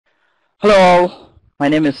Hello all, my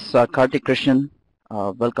name is Karthik Krishnan.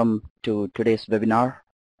 Welcome to today's webinar.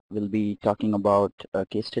 We'll be talking about a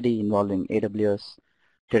case study involving AWS,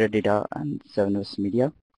 Teradata and 7S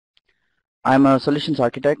Media. I'm a solutions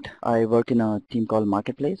architect. I work in a team called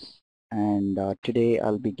Marketplace, and today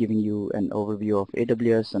I'll be giving you an overview of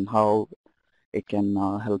AWS and how it can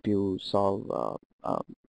help you solve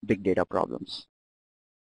big data problems.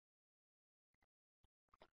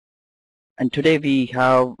 And today we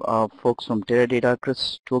have folks from Teradata,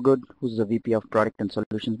 Chris Twogood, who's the VP of Product and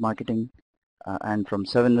Solutions Marketing. And from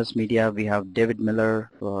 7S Media, we have David Miller,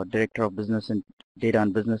 Director of Business and Data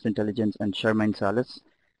and Business Intelligence, and Sharmaine Salas,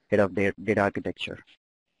 Head of Data Architecture.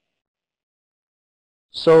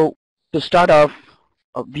 So to start off,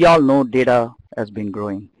 we all know data has been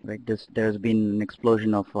growing, right? There's been an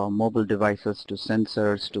explosion of mobile devices to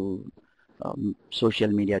sensors to social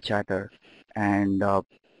media chatter, and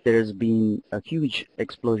there's been a huge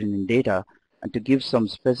explosion in data. And to give some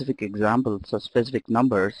specific examples or specific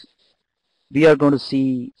numbers, we are going to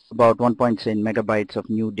see about 1.7 megabytes of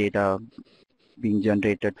new data being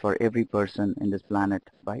generated for every person in this planet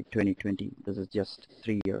by 2020. This is just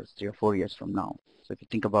 3 or 4 years from now. So if you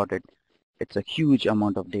think about it, it's a huge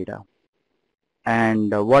amount of data.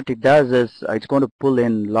 And what it does is it's going to pull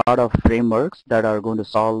in a lot of frameworks that are going to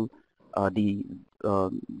solve the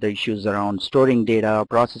issues around storing data,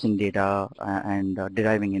 processing data, and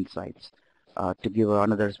deriving insights. To give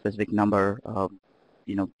another specific number,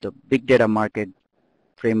 the big data market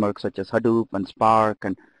frameworks such as Hadoop and Spark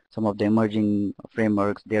and some of the emerging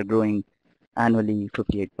frameworks, they're growing annually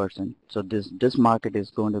 58%. So this market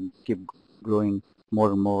is going to keep growing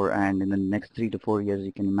more and more, and in the next 3 to 4 years,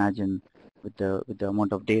 you can imagine with the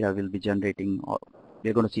amount of data we'll be generating,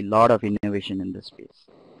 we're going to see a lot of innovation in this space.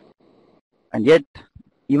 And yet,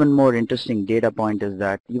 even more interesting data point is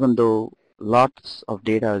that even though lots of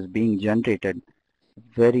data is being generated,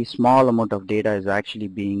 very small amount of data is actually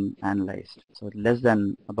being analyzed. So less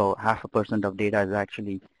than about 0.5% of data is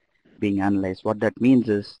actually being analyzed. What that means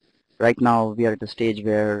is right now we are at a stage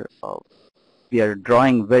where we are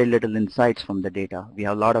drawing very little insights from the data. We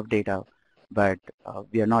have a lot of data, but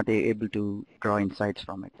we are not able to draw insights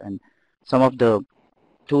from it. And some of the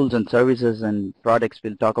tools and services and products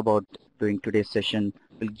we'll talk about during today's session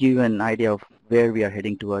will give you an idea of where we are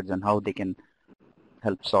heading towards and how they can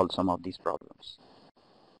help solve some of these problems.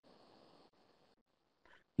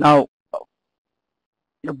 Now,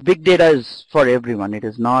 big data is for everyone. It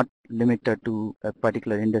is not limited to a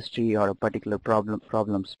particular industry or a particular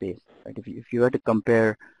problem space. Right? If you were to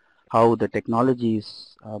compare how the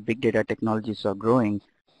technologies, big data technologies are growing,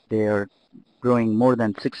 they are growing more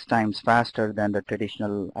than 6 times faster than the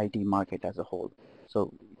traditional IT market as a whole.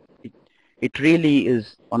 So it really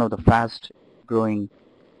is one of the fast growing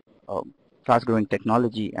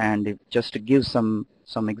technology. And just to give some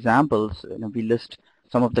examples, we list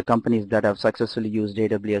some of the companies that have successfully used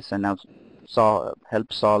AWS and have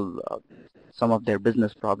helped solve some of their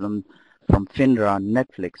business problems, from FINRA,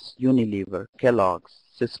 Netflix, Unilever, Kellogg's,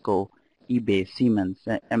 Cisco, eBay, Siemens,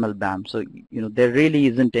 MLBAM. So there really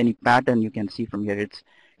isn't any pattern you can see from here.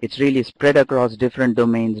 It's really spread across different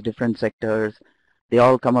domains, different sectors. They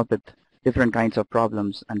all come up with different kinds of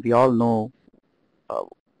problems, and we all know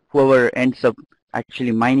whoever ends up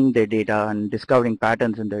actually mining their data and discovering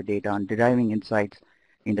patterns in their data and deriving insights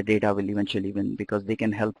in the data will eventually win, because they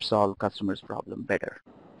can help solve customers' problem better.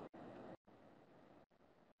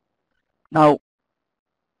 Now,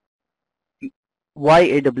 why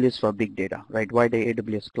AWS for big data, right? Why the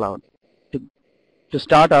AWS cloud? To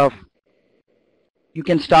start off, you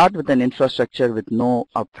can start with an infrastructure with no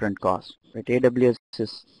upfront cost, right? AWS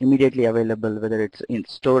is immediately available, whether it's in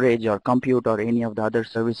storage or compute or any of the other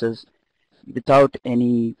services. Without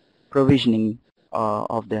any provisioning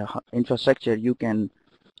of the infrastructure, you can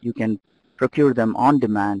procure them on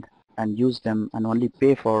demand and use them and only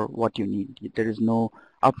pay for what you need. There is no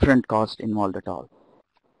upfront cost involved at all.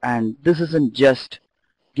 And this isn't just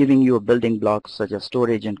giving you a building blocks such as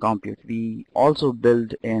storage and compute. We also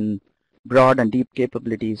build in broad and deep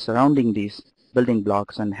capabilities surrounding these building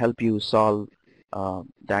blocks and help you solve the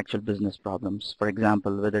actual business problems. For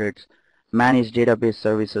example, whether it's managed database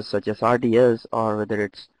services such as RDS, or whether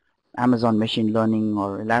it's Amazon machine learning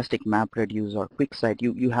or Elastic MapReduce or QuickSight,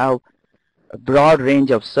 you have a broad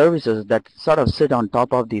range of services that sort of sit on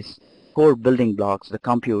top of these core building blocks, the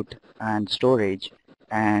compute and storage,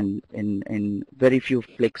 and in very few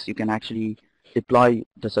clicks you can actually deploy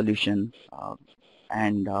the solution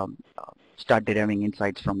and start deriving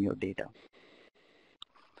insights from your data.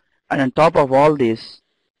 And on top of all this,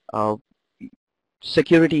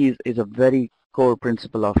 security is a very core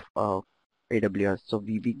principle of AWS. So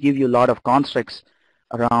we give you a lot of constructs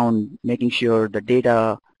around making sure the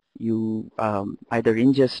data you either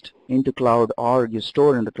ingest into cloud or you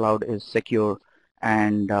store in the cloud is secure,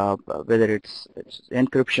 and whether it's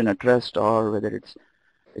encryption at rest or whether it's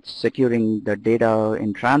securing the data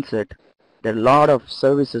in transit. There are a lot of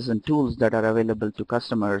services and tools that are available to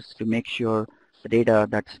customers to make sure the data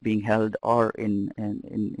that's being held or in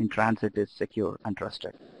transit is secure and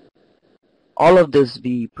trusted. All of this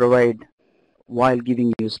we provide while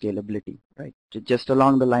giving you scalability, right? Just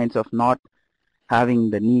along the lines of not having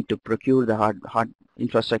the need to procure the hard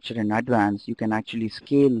infrastructure in advance, you can actually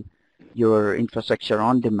scale your infrastructure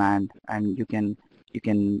on demand, and you can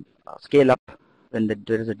scale up when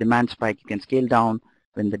there is a demand spike. You can scale down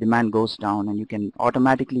when the demand goes down, and you can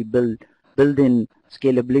automatically build in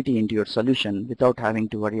scalability into your solution without having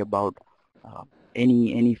to worry about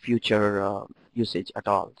any future usage at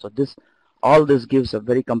all. So all this gives a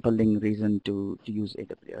very compelling reason to use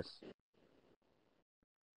AWS.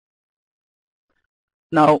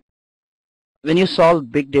 Now, when you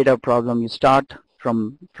solve big data problem, you start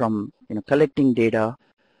from collecting data.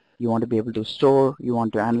 You want to be able to store, you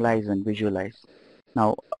want to analyze and visualize.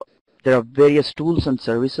 Now, there are various tools and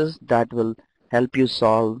services that will help you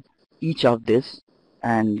solve each of this,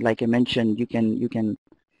 and like I mentioned, you can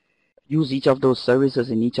use each of those services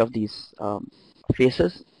in each of these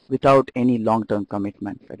phases without any long-term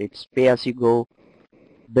commitment. Right? It's pay as you go,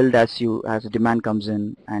 build as the demand comes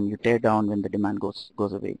in, and you tear down when the demand goes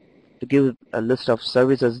away. To give a list of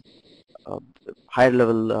services, higher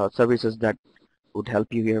level services that would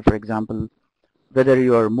help you here, for example, whether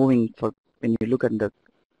you are moving, when you look at the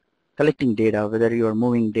collecting data, whether you are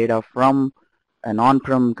moving data from an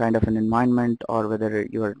on-prem kind of an environment or whether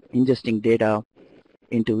you are ingesting data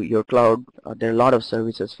into your cloud, there are a lot of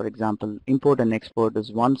services. For example, import and export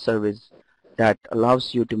is one service that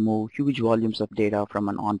allows you to move huge volumes of data from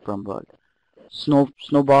an on-prem world.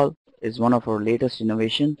 Snowball is one of our latest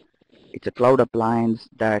innovation. It's a cloud appliance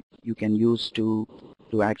that you can use to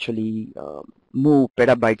actually move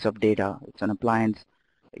petabytes of data. It's an appliance.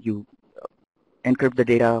 You encrypt the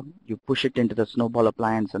data, you push it into the Snowball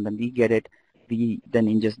appliance, and then we get it. We then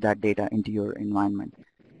ingest that data into your environment.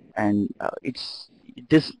 And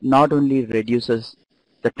this not only reduces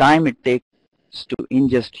the time it takes to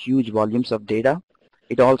ingest huge volumes of data,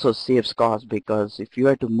 it also saves cost, because if you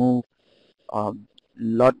had to move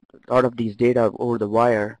lot of these data over the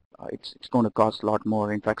wire, it's going to cost a lot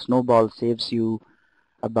more. In fact, Snowball saves you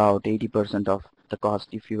about 80% of the cost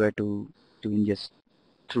if you were to ingest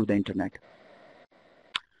through the internet.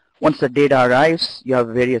 Once the data arrives, you have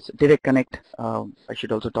various Direct Connect. I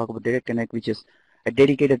should also talk about Direct Connect, which is a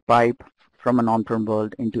dedicated pipe from an on-prem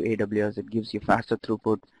world into AWS. It gives you faster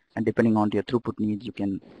throughput, and depending on your throughput needs, you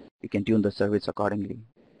can tune the service accordingly.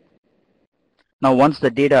 Now, once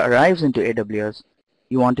the data arrives into AWS,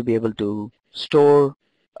 you want to be able to store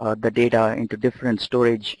the data into different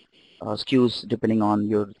storage SKUs depending on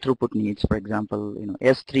your throughput needs. For example,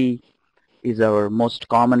 S3 is our most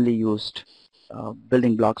commonly used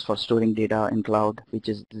building blocks for storing data in cloud, which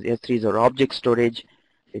is S3 is our object storage.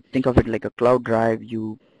 Think of it like a cloud drive.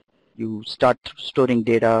 You start storing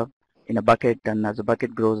data in a bucket, and as the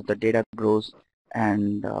bucket grows, the data grows,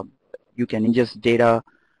 and you can ingest data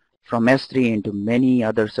from S3 into many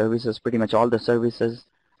other services, pretty much all the services,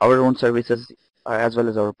 our own services, as well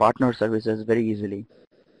as our partner services, very easily.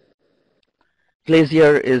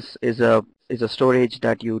 Glacier is a storage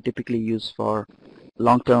that you typically use for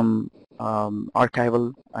long-term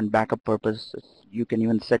archival and backup purpose. You can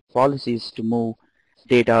even set policies to move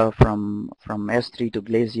data from S3 to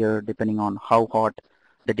Glacier depending on how hot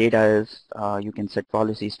the data is. You can set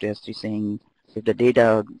policies to S3 saying if the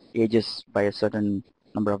data ages by a certain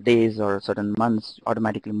number of days or certain months,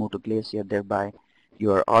 automatically move to Glacier, thereby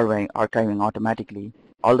you are archiving automatically,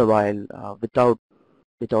 all the while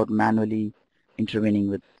without manually intervening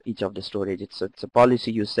with each of the storage. It's a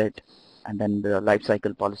policy you set, and then the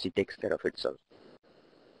lifecycle policy takes care of itself.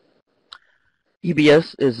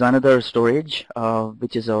 EBS is another storage,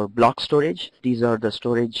 which is our block storage. These are the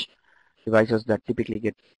storage devices that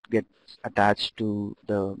typically get attached to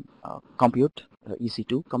the compute,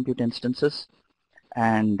 EC2 compute instances,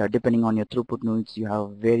 and depending on your throughput needs, you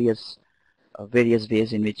have various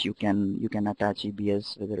ways in which you can attach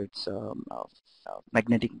EBS, whether it's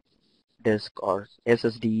magnetic disk or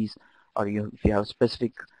SSDs, or if you have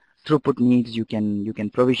specific throughput needs, you can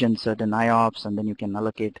provision certain IOPS, and then you can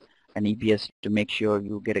allocate an EBS to make sure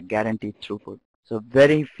you get a guaranteed throughput. So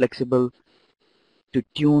very flexible to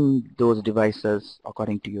tune those devices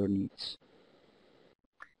according to your needs.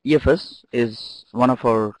 EFS is one of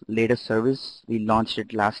our latest service. We launched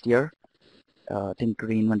it last year. I think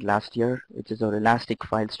reinvent last year, which is our elastic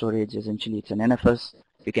file storage. Essentially, it's an NFS.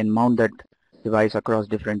 You can mount that device across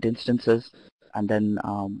different instances, and then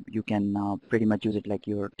you can pretty much use it like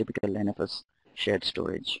your typical NFS shared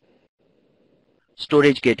storage.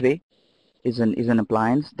 Storage gateway is an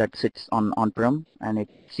appliance that sits on-prem, and it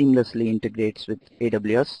seamlessly integrates with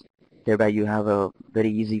AWS. Thereby, you have a very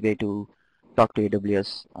easy way to talk to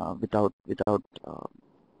AWS without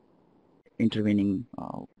intervening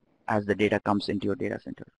as the data comes into your data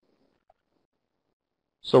center.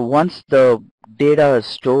 So once the data is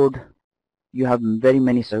stored, you have very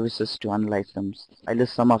many services to analyze them. I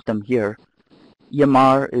list some of them here.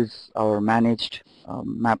 EMR is our managed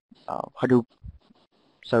Hadoop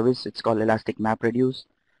service. It's called Elastic MapReduce.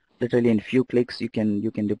 Literally in a few clicks you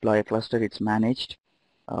can deploy a cluster. It's managed.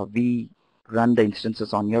 We run the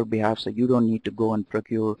instances on your behalf, so you don't need to go and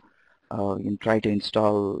procure and try to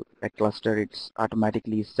install a cluster. It's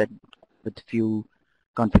automatically set with few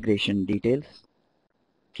configuration details.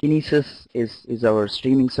 Kinesis is our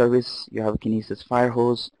streaming service. You have Kinesis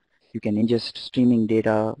Firehose. You can ingest streaming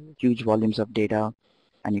data, huge volumes of data,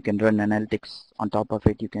 and you can run analytics on top of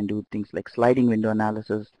it. You can do things like sliding window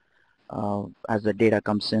analysis. As the data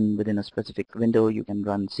comes in within a specific window, you can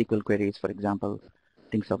run SQL queries, for example,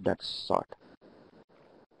 things of that sort.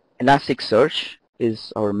 Elasticsearch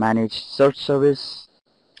is our managed search service.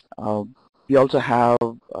 We also have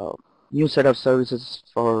a new set of services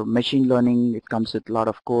for machine learning. It comes with a lot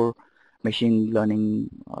of core machine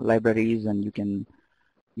learning libraries, and you can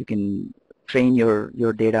train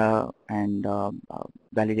your data and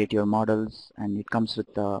validate your models, and it comes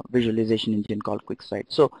with a visualization engine called QuickSight.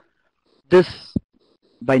 So this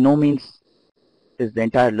by no means is the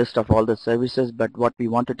entire list of all the services, but what we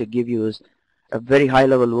wanted to give you is a very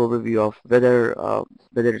high-level overview of whether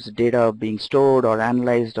it's data being stored or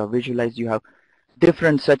analyzed or visualized. You have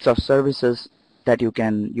different sets of services that you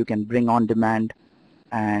can bring on demand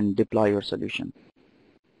and deploy your solution.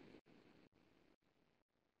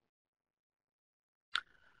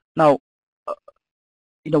 Now,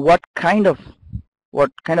 what kind of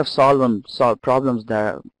problems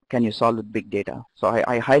that can you solve with big data? So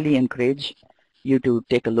I highly encourage you to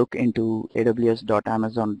take a look into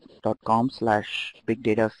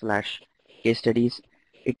aws.amazon.com/bigdata/case studies.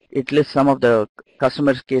 It lists some of the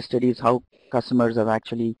customers' case studies, how customers have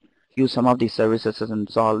actually used some of these services and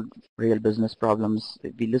solved real business problems.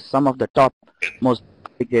 We list some of the top most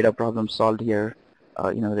big data problems solved here.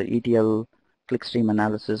 The ETL, clickstream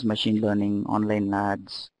analysis, machine learning, online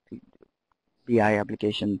ads, BI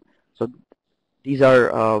application. So these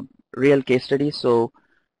are real case studies. So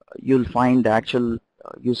you'll find the actual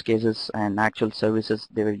use cases and actual services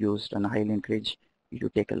they were used, and I highly encourage you to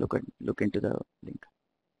take a look into the link.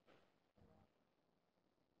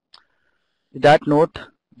 With that note,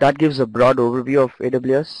 that gives a broad overview of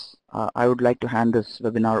AWS. I would like to hand this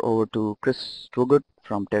webinar over to Chris Strogood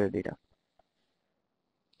from Teradata.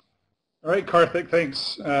 All right, Karthik,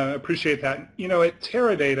 thanks. Appreciate that. At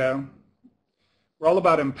Teradata, we're all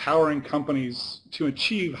about empowering companies to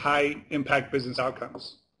achieve high-impact business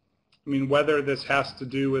outcomes. Whether this has to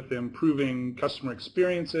do with improving customer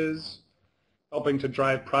experiences, helping to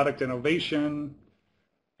drive product innovation,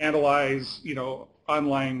 analyze,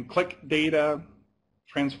 online click data,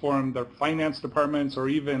 transform their finance departments, or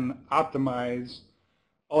even optimize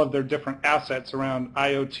all of their different assets around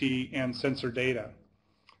IoT and sensor data.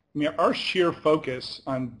 Our sheer focus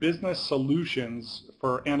on business solutions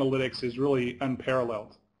for analytics is really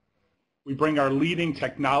unparalleled. We bring our leading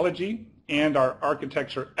technology and our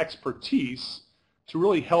architecture expertise to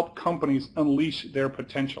really help companies unleash their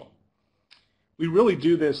potential. We really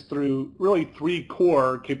do this through really three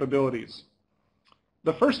core capabilities.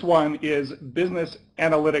 The first one is business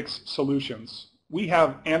analytics solutions. We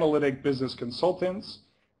have analytic business consultants,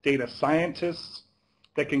 data scientists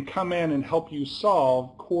that can come in and help you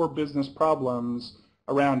solve core business problems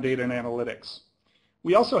around data and analytics.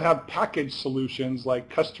 We also have packaged solutions like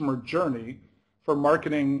customer journey for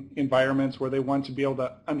marketing environments where they want to be able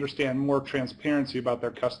to understand more transparency about their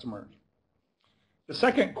customer. The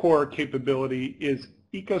second core capability is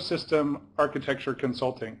ecosystem architecture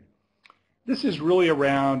consulting. This is really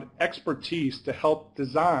around expertise to help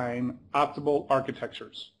design optimal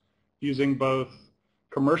architectures using both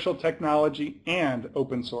commercial technology and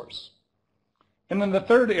open source. And then the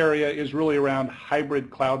third area is really around hybrid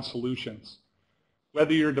cloud solutions.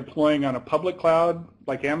 Whether you're deploying on a public cloud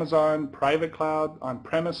like Amazon, private cloud, on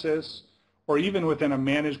premises, or even within a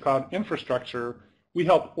managed cloud infrastructure, we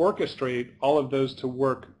help orchestrate all of those to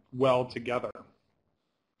work well together.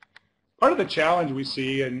 Part of the challenge we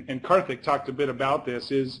see, and Karthik talked a bit about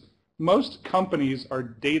this, is most companies are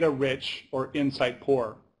data rich or insight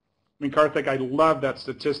poor. I mean, Karthik, I love that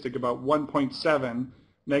statistic about 1.7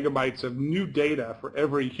 megabytes of new data for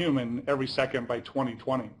every human every second by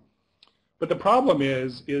 2020. But the problem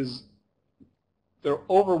is the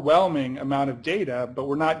overwhelming amount of data, but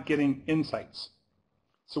we're not getting insights.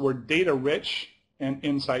 So we're data rich and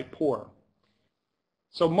insight poor.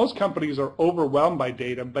 So most companies are overwhelmed by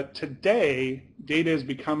data, but today data is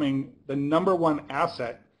becoming the #1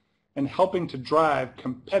 asset and helping to drive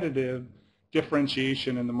competitive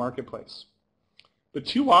differentiation in the marketplace. But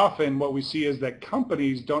too often what we see is that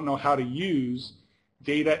companies don't know how to use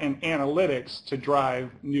data and analytics to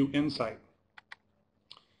drive new insight.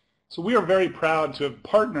 So we are very proud to have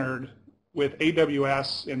partnered with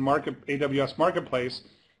AWS and AWS Marketplace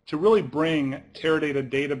to really bring Teradata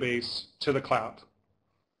Database to the cloud.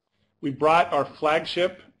 We brought our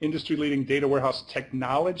flagship industry-leading data warehouse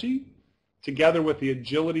technology together with the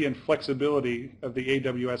agility and flexibility of the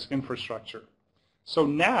AWS infrastructure. So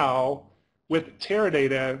now, with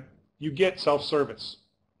Teradata, you get self-service.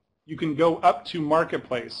 You can go up to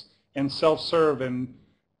Marketplace and self-serve and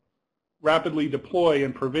rapidly deploy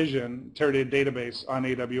and provision Teradata Database on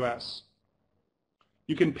AWS.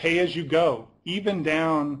 You can pay as you go, even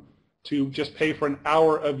down to just pay for an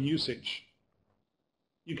hour of usage.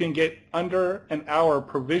 You can get under an hour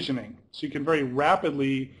provisioning, so you can very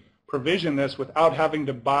rapidly provision this without having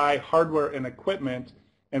to buy hardware and equipment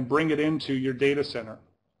and bring it into your data center.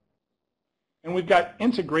 And we've got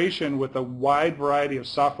integration with a wide variety of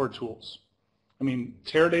software tools. I mean,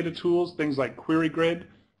 Teradata tools, things like QueryGrid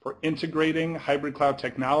for integrating hybrid cloud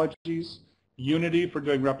technologies, Unity for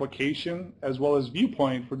doing replication, as well as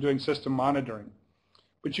Viewpoint for doing system monitoring.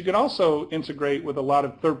 But you can also integrate with a lot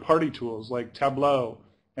of third-party tools like Tableau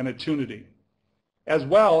and Attunity, as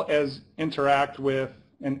well as interact with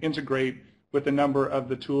and integrate with a number of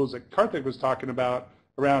the tools that Karthik was talking about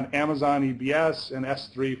around Amazon EBS and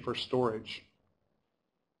S3 for storage.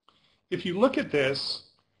 If you look at this,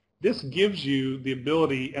 this gives you the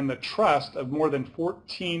ability and the trust of more than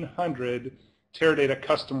 1,400 Teradata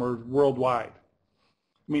customers worldwide.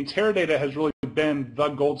 I mean, Teradata has really been the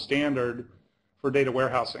gold standard for data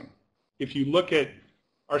warehousing. If you look at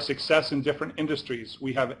our success in different industries,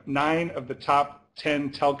 we have 9 of the top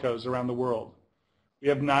 10 telcos around the world. We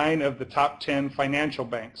have 9 of the top 10 financial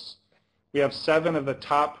banks. We have 7 of the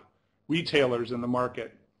top retailers in the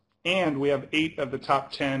market. And we have 8 of the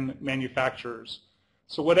top 10 manufacturers.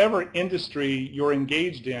 So whatever industry you're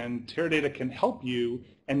engaged in, Teradata can help you,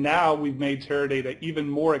 and now we've made Teradata even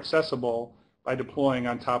more accessible by deploying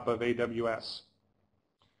on top of AWS.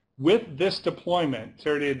 With this deployment,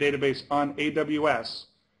 Teradata Database on AWS,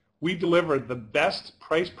 we deliver the best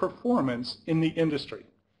price performance in the industry.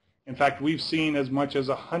 In fact, we've seen as much as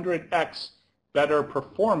 100x better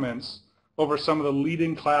performance over some of the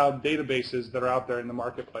leading cloud databases that are out there in the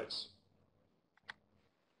marketplace.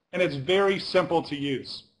 And it's very simple to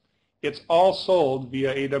use. It's all sold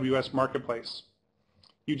via AWS Marketplace.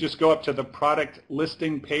 You just go up to the product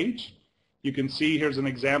listing page. You can see here's an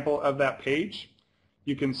example of that page.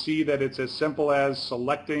 You can see that it's as simple as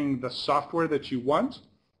selecting the software that you want.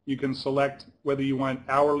 You can select whether you want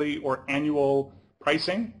hourly or annual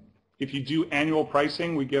pricing. If you do annual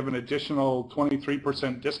pricing, we give an additional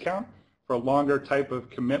 23% discount for a longer type of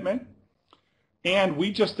commitment. And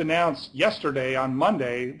we just announced yesterday on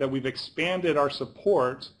Monday that we've expanded our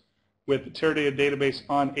support with Teradata Database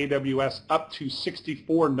on AWS up to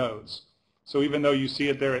 64 nodes. So even though you see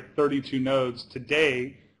it there at 32 nodes,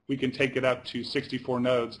 today we can take it up to 64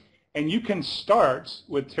 nodes. And you can start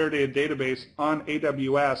with Teradata Database on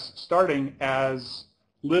AWS starting as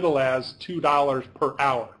little as $2 per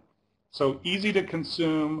hour. So easy to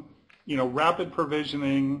consume, rapid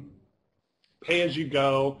provisioning, pay as you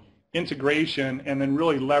go, integration, and then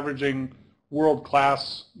really leveraging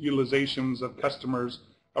world-class utilizations of customers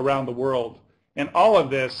around the world. And all of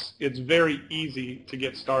this, it's very easy to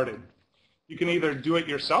get started. You can either do it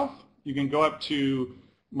yourself, you can go up to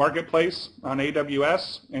Marketplace on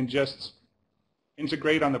AWS and just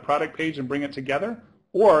integrate on the product page and bring it together,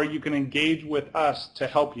 or you can engage with us to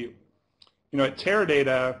help you. At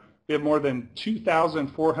Teradata, we have more than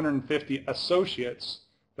 2,450 associates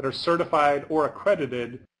that are certified or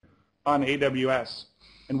accredited on AWS.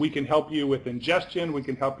 And we can help you with ingestion, we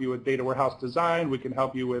can help you with data warehouse design, we can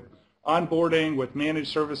help you with onboarding, with managed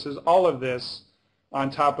services, all of this on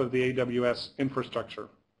top of the AWS infrastructure.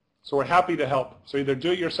 So we're happy to help. So either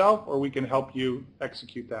do it yourself or we can help you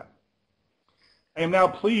execute that. I am now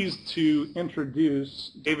pleased to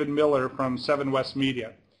introduce David Miller from 7 West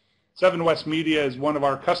Media. 7 West Media is one of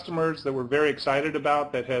our customers that we're very excited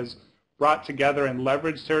about that has brought together and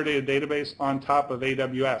leveraged Teradata Database on top of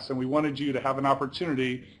AWS, and we wanted you to have an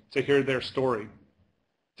opportunity to hear their story.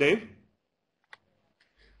 Dave?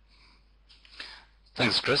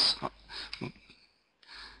 Thanks, Chris.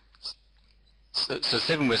 So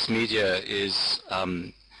Seven West Media is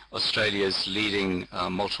Australia's leading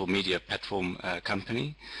multiple media platform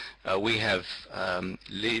company. We have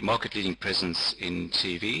market-leading presence in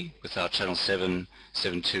TV with our Channel 7,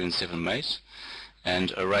 7.2 and 7.8,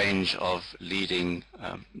 and a range of leading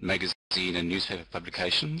magazine and newspaper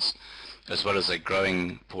publications, as well as a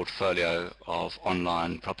growing portfolio of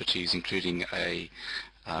online properties, including a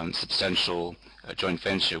substantial joint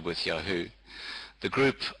venture with Yahoo. The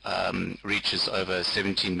group reaches over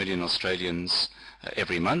 17 million Australians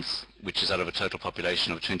every month, which is out of a total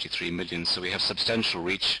population of 23 million, so we have substantial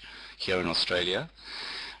reach here in Australia.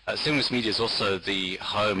 Seven West Media is also the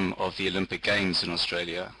home of the Olympic Games in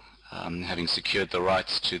Australia, having secured the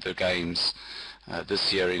rights to the Games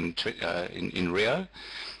this year in Rio,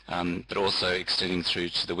 but also extending through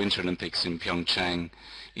to the Winter Olympics in Pyeongchang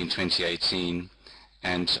in 2018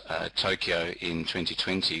 and Tokyo in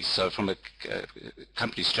 2020. So from a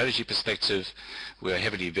company strategy perspective, we're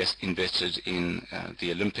heavily invested in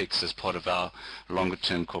the Olympics as part of our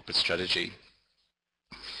longer-term corporate strategy.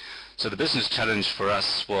 So the business challenge for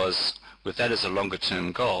us was, with that as a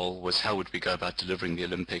longer-term goal, was how would we go about delivering the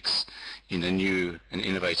Olympics in a new and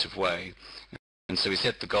innovative way. And so we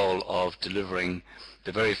set the goal of delivering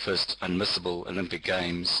the very first unmissable Olympic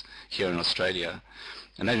Games here in Australia.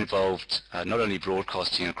 And that involved not only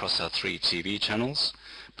broadcasting across our 3 TV channels,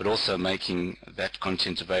 but also making that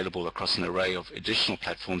content available across an array of additional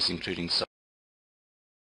platforms, including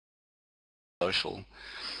social.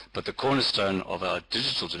 But the cornerstone of our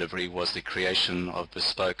digital delivery was the creation of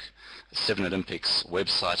bespoke 7 Olympics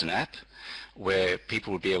website and app, where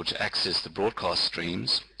people would be able to access the broadcast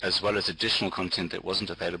streams as well as additional content that wasn't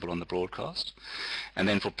available on the broadcast. And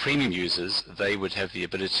then for premium users, they would have the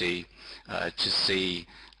ability to see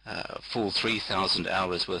full 3,000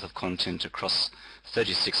 hours worth of content across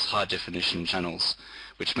 36 high-definition channels,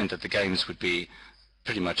 which meant that the games would be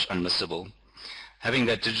pretty much unmissable. Having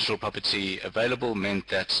that digital property available meant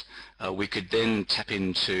that we could then tap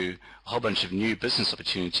into a whole bunch of new business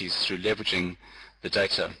opportunities through leveraging the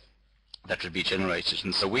data that would be generated.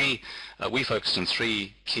 And so we focused on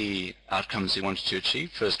 3 key outcomes we wanted to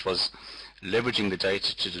achieve. First was leveraging the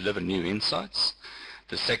data to deliver new insights.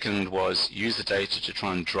 The second was use the data to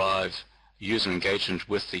try and drive user engagement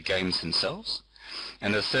with the games themselves.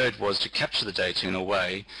 And the third was to capture the data in a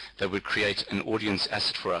way that would create an audience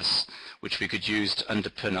asset for us, which we could use to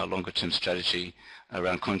underpin our longer-term strategy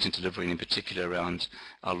around content delivery, and in particular around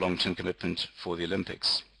our long-term commitment for the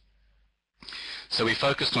Olympics. So we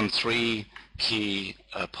focused on 3 key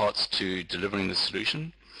parts to delivering the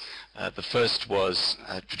solution. The first was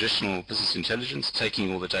traditional business intelligence,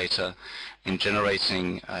 taking all the data and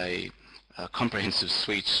generating a comprehensive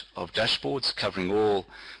suite of dashboards covering all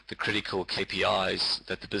the critical KPIs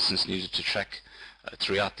that the business needed to track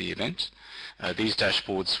throughout the event. These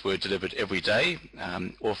dashboards were delivered every day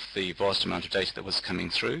off the vast amount of data that was coming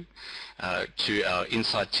through to our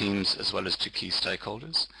insight teams as well as to key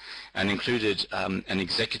stakeholders, and included an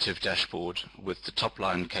executive dashboard with the top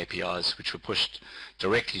line KPIs which were pushed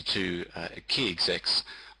directly to key execs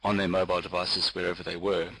on their mobile devices wherever they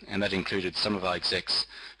were. And that included some of our execs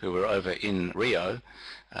who were over in Rio,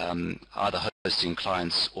 either hosting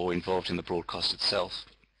clients or involved in the broadcast itself.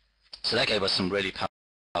 So that gave us some really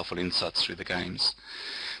powerful insights through the games.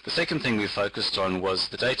 The second thing we focused on was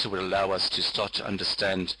the data would allow us to start to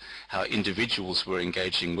understand how individuals were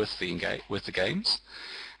engaging with the games.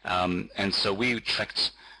 And so we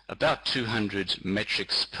tracked about 200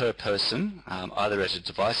 metrics per person, either at a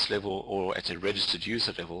device level or at a registered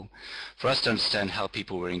user level, for us to understand how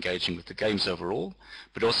people were engaging with the games overall,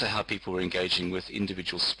 but also how people were engaging with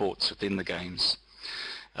individual sports within the games.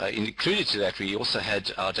 Included to that, we also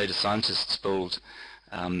had our data scientists build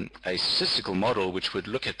a statistical model which would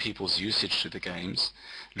look at people's usage through the games,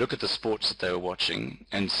 look at the sports that they were watching,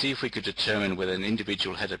 and see if we could determine whether an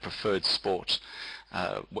individual had a preferred sport,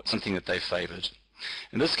 something that they favored.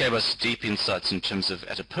 And this gave us deep insights in terms of,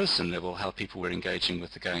 at a person level, how people were engaging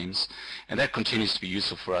with the games, and that continues to be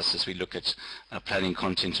useful for us as we look at planning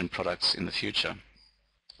content and products in the future.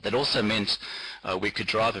 That also meant we could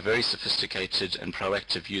drive a very sophisticated and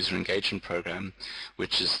proactive user engagement program,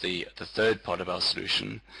 which is the third part of our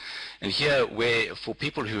solution. And here, where for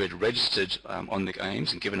people who had registered on the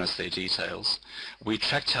games and given us their details, we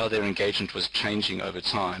tracked how their engagement was changing over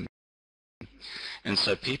time. And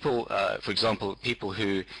so people, for example, people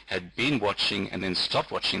who had been watching and then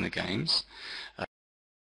stopped watching the games,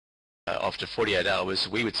 after 48 hours,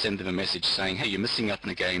 we would send them a message saying, hey, you're missing out on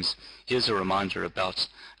the games. Here's a reminder about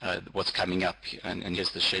what's coming up, and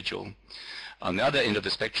here's the schedule. On the other end of the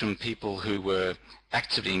spectrum, people who were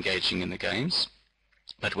actively engaging in the games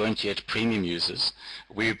but weren't yet premium users,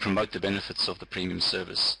 we would promote the benefits of the premium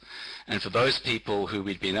service. And for those people who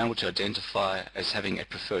we'd been able to identify as having a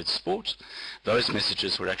preferred sport, those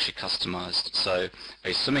messages were actually customized. So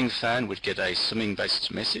a swimming fan would get a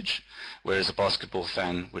swimming-based message, whereas a basketball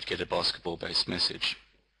fan would get a basketball-based message.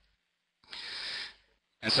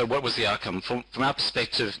 And so what was the outcome? From our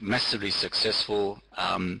perspective, massively successful.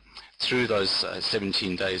 Through those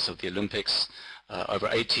 17 days of the Olympics, over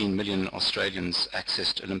 18 million Australians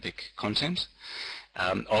accessed Olympic content.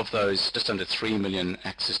 Of those, just under 3 million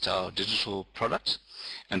accessed our digital product,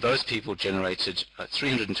 and those people generated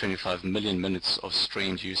 325 million minutes of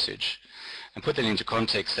streamed usage. And put that into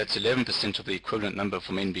context, that's 11% of the equivalent number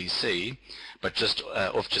from NBC, but just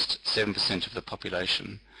 7% of the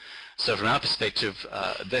population. So from our perspective,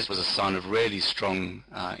 this was a sign of really strong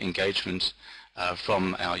engagement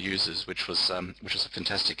from our users, which was a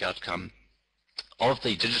fantastic outcome. Of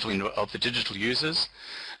the digital users,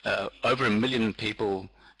 over 1 million people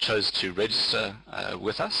chose to register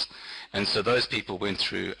with us, and so those people went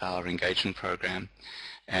through our engagement program,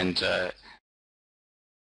 and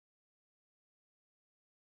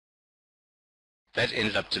that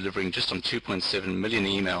ended up delivering just on 2.7 million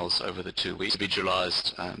emails over the 2 weeks,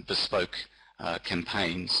 individualized bespoke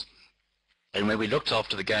campaigns. And when we looked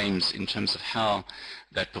after the games in terms of how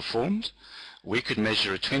that performed, we could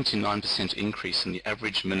measure a 29% increase in the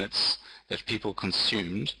average minutes that people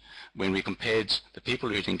consumed when we compared the people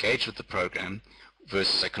who had engaged with the program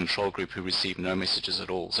versus a control group who received no messages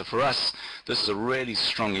at all. So for us, this is a really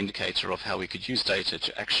strong indicator of how we could use data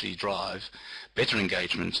to actually drive better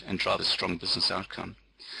engagement and drive a strong business outcome.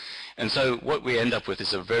 And so what we end up with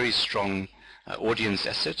is a very strong audience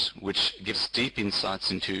asset, which gives deep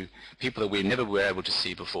insights into people that we never were able to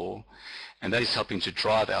see before, and that is helping to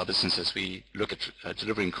drive our business as we look at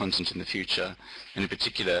delivering content in the future, and in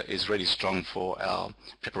particular is really strong for our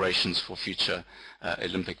preparations for future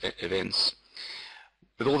Olympic events.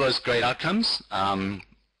 With all those great outcomes,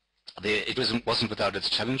 it wasn't without its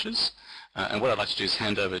challenges, and what I'd like to do is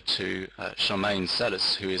hand over to Charmaine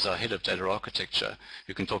Salas, who is our Head of Data Architecture,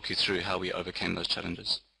 who can talk you through how we overcame those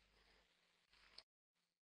challenges.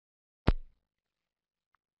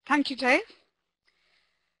 Thank you, Dave.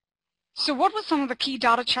 So what were some of the key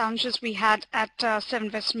data challenges we had at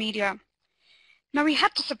 7 West Media? Now, we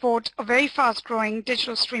had to support a very fast-growing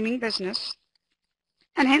digital streaming business,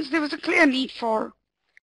 and hence there was a clear need for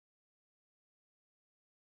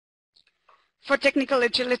technical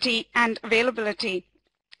agility and availability.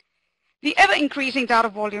 The ever-increasing data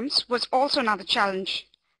volumes was also another challenge.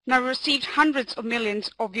 Now, we received hundreds of millions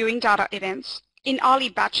of viewing data events in hourly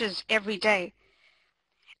batches every day.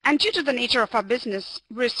 And due to the nature of our business,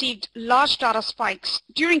 we received large data spikes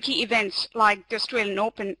during key events like the Australian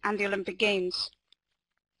Open and the Olympic Games.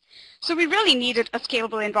 So we really needed a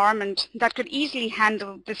scalable environment that could easily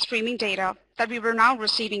handle the streaming data that we were now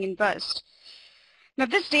receiving in burst. Now,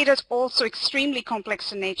 this data is also extremely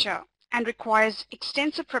complex in nature and requires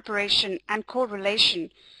extensive preparation and correlation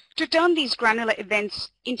to turn these granular events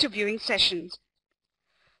into viewing sessions.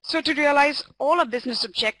 So to realize all our business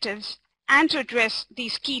objectives and to address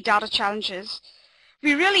these key data challenges,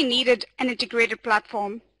 we really needed an integrated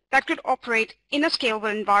platform that could operate in a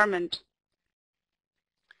scalable environment.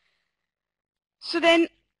 So then,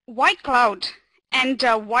 why cloud? And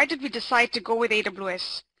why did we decide to go with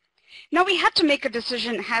AWS? Now, we had to make a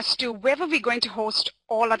decision as to where were we going to host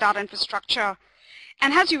all our data infrastructure.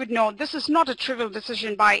 And as you would know, this is not a trivial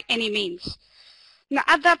decision by any means. Now,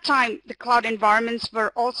 at that time, the cloud environments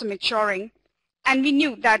were also maturing, and we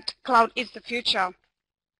knew that cloud is the future.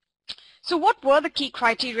 So what were the key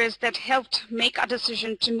criteria that helped make our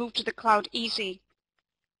decision to move to the cloud easy?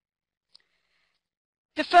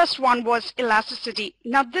 The first one was elasticity.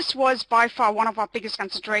 Now, this was by far one of our biggest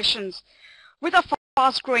considerations. With a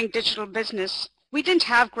fast-growing digital business, we didn't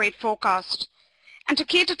have great forecast. And to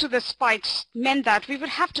cater to the spikes meant that we would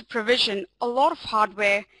have to provision a lot of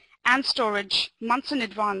hardware and storage months in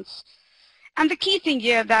advance. And the key thing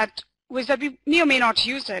here was that we may or may not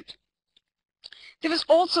use it. There was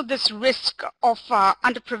also this risk of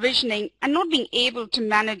under-provisioning and not being able to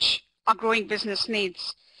manage our growing business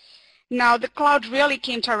needs. Now, the cloud really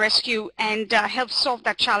came to our rescue and helped solve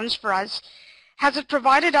that challenge for us, as it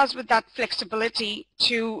provided us with that flexibility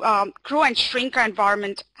to grow and shrink our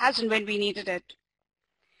environment as and when we needed it.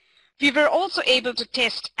 We were also able to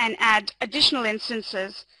test and add additional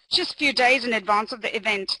instances just a few days in advance of the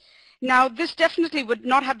event, Now, this definitely would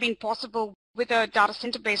not have been possible with a data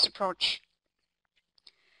center-based approach.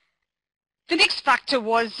 The next factor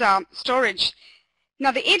was storage.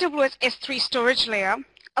 Now, the AWS S3 storage layer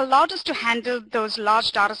allowed us to handle those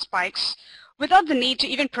large data spikes without the need to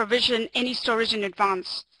even provision any storage in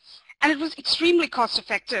advance. And it was extremely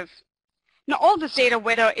cost-effective. Now, all this data,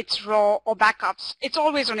 whether it's raw or backups, it's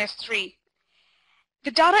always on S3.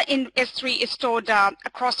 The data in S3 is stored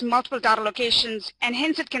across multiple data locations, and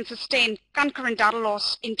hence it can sustain concurrent data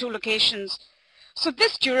loss in 2 locations. So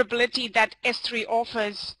this durability that S3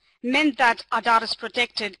 offers meant that our data is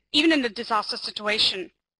protected even in a disaster situation.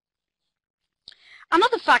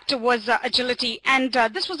 Another factor was agility, and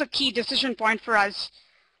this was a key decision point for us.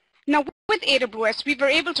 Now, with AWS, we were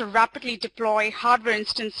able to rapidly deploy hardware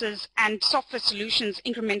instances and software solutions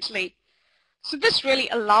incrementally. So this really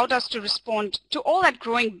allowed us to respond to all that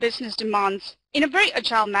growing business demands in a very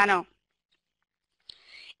agile manner.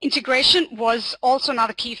 Integration was also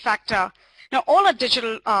another key factor. Now, all our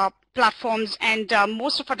digital platforms and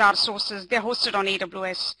most of our data sources, they're hosted on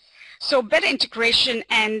AWS. So better integration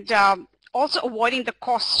and also avoiding the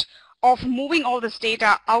cost of moving all this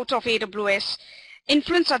data out of AWS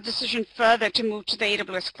influenced our decision further to move to the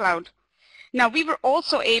AWS cloud. Now, we were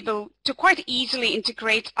also able to quite easily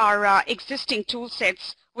integrate our existing tool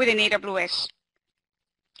sets within AWS.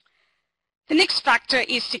 The next factor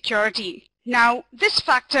is security. Now, this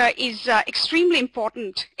factor is extremely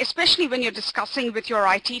important, especially when you're discussing with your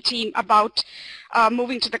IT team about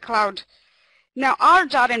moving to the cloud. Now, our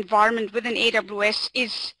data environment within AWS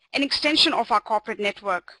is an extension of our corporate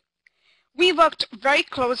network. We worked very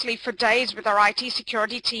closely for days with our IT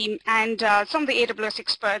security team and some of the AWS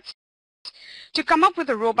experts to come up with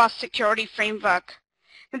a robust security framework.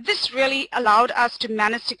 And this really allowed us to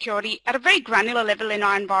manage security at a very granular level in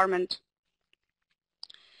our environment.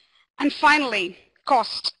 And finally,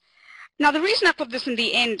 cost. Now, the reason I put this in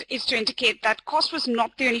the end is to indicate that cost was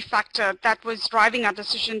not the only factor that was driving our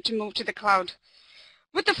decision to move to the cloud.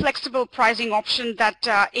 With the flexible pricing option that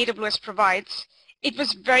AWS provides, it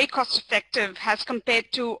was very cost effective as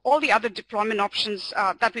compared to all the other deployment options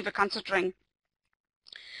that we were considering.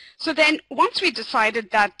 So then, once we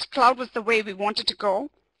decided that cloud was the way we wanted to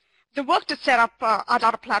go, the work to set up our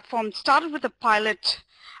data platform started with a pilot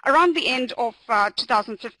around the end of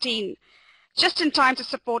 2015, just in time to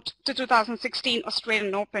support the 2016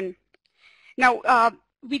 Australian Open. Now,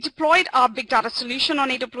 we deployed our big data solution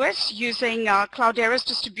on AWS using Cloudera's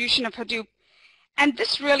distribution of Hadoop, and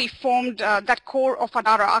this really formed that core of our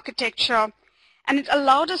data architecture, and it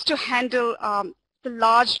allowed us to handle the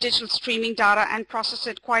large digital streaming data and process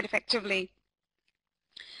it quite effectively.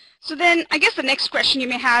 So then, I guess the next question you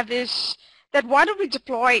may have is that why did we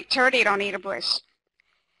deploy Teradata on AWS?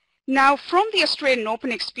 Now, from the Australian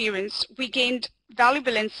Open experience, we gained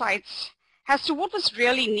valuable insights as to what was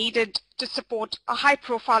really needed to support a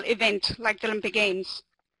high-profile event like the Olympic Games.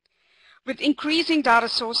 With increasing data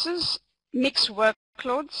sources, mixed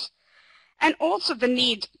workloads, and also the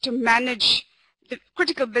need to manage the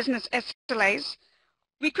critical business SLAs,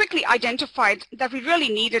 we quickly identified that we really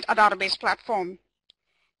needed a database platform.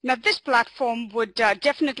 Now, this platform would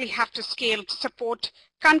definitely have to scale to support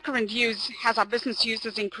concurrent use as our business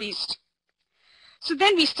users increased. So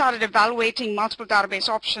then we started evaluating multiple database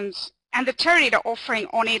options, and the Teradata offering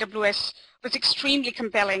on AWS was extremely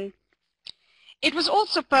compelling. It was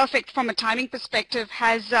also perfect from a timing perspective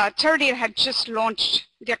as Teradata had just launched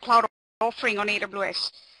their cloud offering on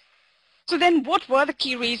AWS. So then what were the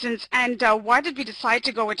key reasons, and why did we decide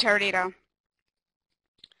to go with Teradata?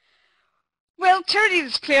 Well, Teradata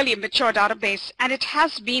is clearly a mature database, and it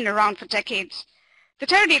has been around for decades. The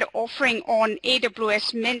Teradata offering on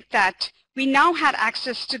AWS meant that we now had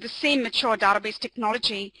access to the same mature database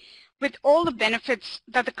technology with all the benefits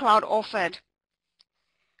that the cloud offered.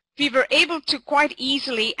 We were able to quite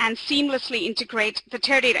easily and seamlessly integrate the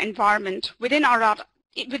Teradata environment within our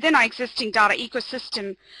existing data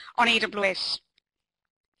ecosystem on AWS.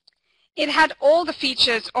 It had all the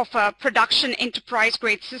features of a production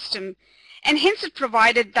enterprise-grade system, and hence it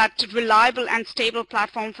provided that reliable and stable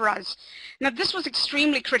platform for us. Now, this was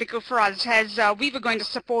extremely critical for us as we were going to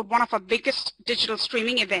support one of our biggest digital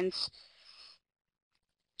streaming events.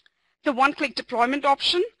 The one-click deployment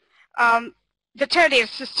option, the Teradata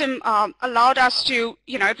system allowed us to,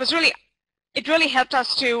 it really helped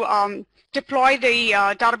us to deploy the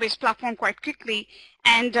database platform quite quickly,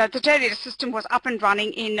 and the Teradata system was up and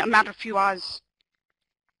running in a matter of few hours.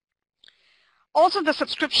 Also, the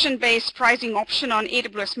subscription-based pricing option on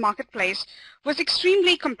AWS Marketplace was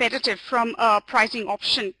extremely competitive from a pricing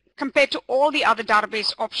option compared to all the other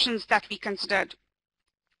database options that we considered.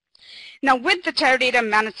 Now with the Teradata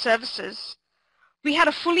managed services, we had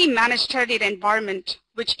a fully managed Teradata environment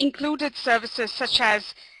which included services such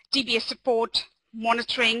as DBA support,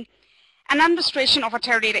 monitoring, and administration of our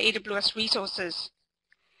Teradata AWS resources.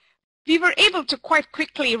 We were able to quite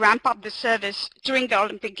quickly ramp up the service during the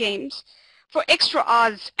Olympic Games for extra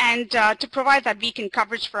hours and to provide that weekend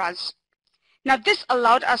coverage for us. Now this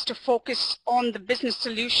allowed us to focus on the business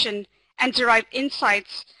solution and derive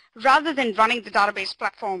insights rather than running the database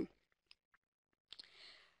platform.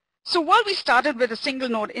 So while we started with a single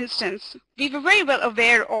node instance, we were very well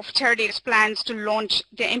aware of Teradata's plans to launch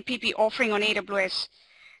their MPP offering on AWS.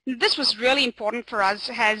 This was really important for us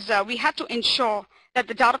as we had to ensure that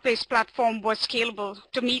the database platform was scalable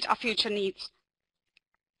to meet our future needs.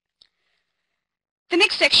 The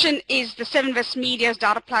next section is the 7 West Media's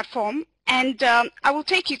data platform, and I will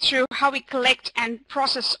take you through how we collect and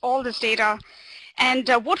process all this data and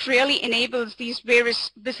what really enables these various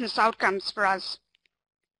business outcomes for us.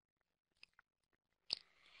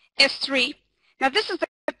 S3. Now this is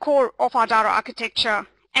the core of our data architecture,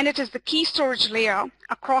 and it is the key storage layer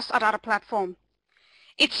across our data platform.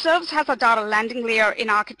 It serves as a data landing layer in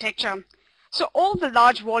architecture. So all the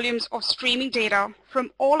large volumes of streaming data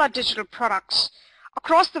from all our digital products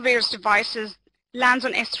across the various devices lands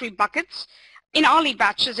on S3 buckets in hourly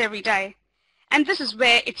batches every day. And this is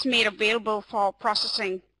where it's made available for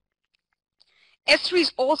processing. S3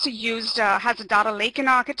 is also used as a data lake in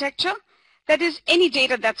architecture. That is, any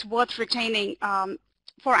data that's worth retaining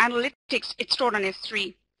for analytics, it's stored on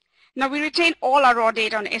S3. Now we retain all our raw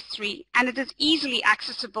data on S3, and it is easily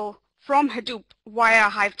accessible from Hadoop via a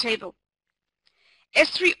Hive table.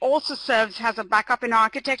 S3 also serves as a backup in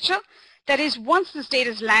architecture. That is, once this data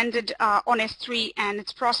is landed on S3 and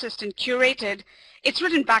it's processed and curated, it's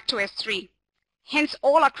written back to S3. Hence,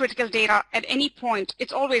 all our critical data at any point,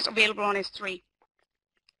 it's always available on S3.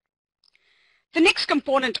 The next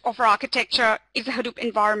component of our architecture is the Hadoop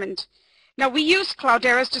environment. Now we use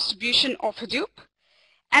Cloudera's distribution of Hadoop,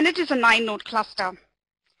 and it is a 9-node cluster.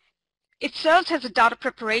 It serves as a data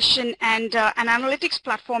preparation and an analytics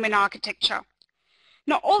platform in architecture.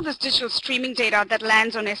 Now all this digital streaming data that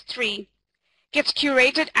lands on S3 gets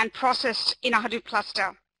curated and processed in a Hadoop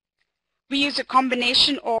cluster. We use a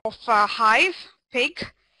combination of Hive,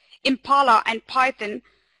 Pig, Impala, and Python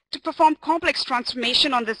to perform complex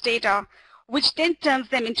transformation on this data, which then turns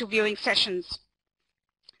them into viewing sessions.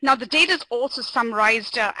 Now the data is also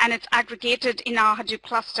summarized and it's aggregated in our Hadoop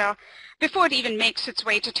cluster before it even makes its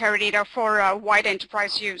way to Teradata for wide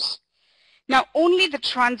enterprise use. Now only the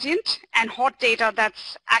transient and hot data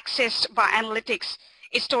that's accessed by analytics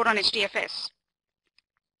is stored on HDFS.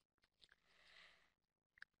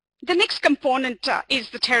 The next component is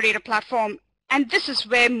the Teradata platform, and this is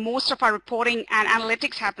where most of our reporting and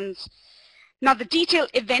analytics happens. Now the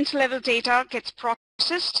detailed event level data gets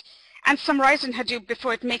processed and summarized in Hadoop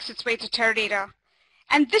before it makes its way to Teradata.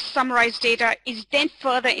 And this summarized data is then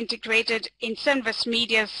further integrated in 7 West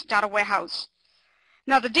Media's data warehouse.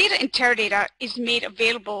 Now the data in Teradata is made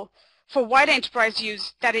available for wider enterprise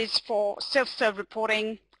use, that is for self-serve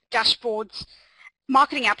reporting, dashboards,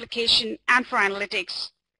 marketing application, and for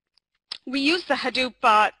analytics. We use the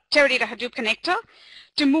Teradata Hadoop connector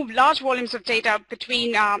to move large volumes of data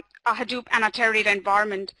between our Hadoop and our Teradata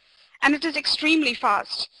environment, and it is extremely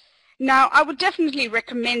fast. Now, I would definitely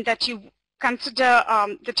recommend that you consider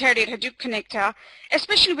the Teradata Hadoop connector,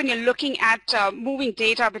 especially when you're looking at moving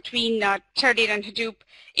data between Teradata and Hadoop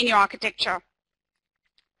in your architecture.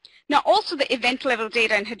 Now, also the event level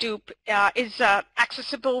data in Hadoop is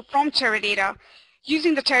accessible from Teradata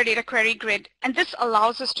using the Teradata query grid, and this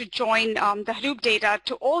allows us to join the Hadoop data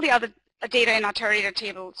to all the other data in our Teradata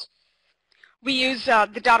tables. We use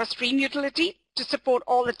the data stream utility to support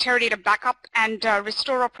all the Teradata backup and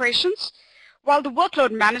restore operations, while the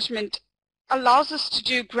workload management allows us to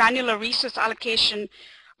do granular resource allocation,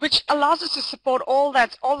 which allows us to support all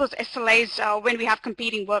those SLAs when we have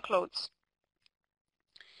competing workloads.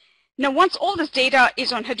 Now, once all this data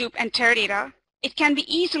is on Hadoop and Teradata, it can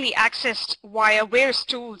be easily accessed via various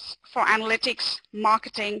tools for analytics,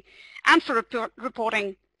 marketing, and for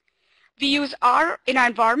reporting. We use R in our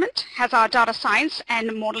environment as our data science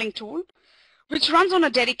and modeling tool, which runs on a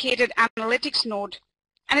dedicated analytics node,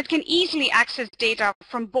 and it can easily access data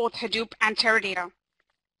from both Hadoop and Teradata.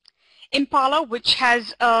 Impala, which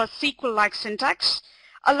has a SQL-like syntax,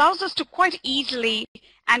 allows us to quite easily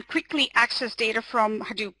and quickly access data from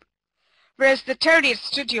Hadoop, whereas the Teradata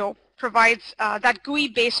Studio provides that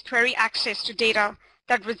GUI-based query access to data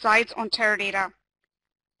that resides on Teradata.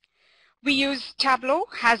 We use Tableau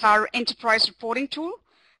as our enterprise reporting tool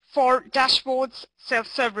for dashboards,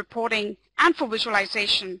 self-serve reporting, and for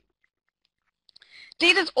visualization.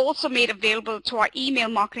 data is also made available to our email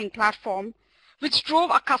marketing platform, which drove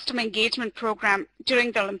our customer engagement program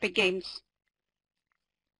during the Olympic Games.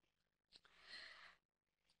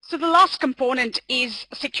 So the last component is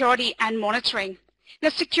security and monitoring. Now,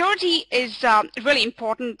 security is really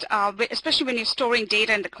important, especially when you're storing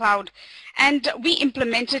data in the cloud. And we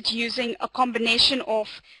implemented using a combination of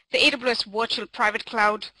the AWS Virtual Private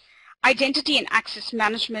Cloud, identity and access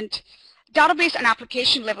management, database and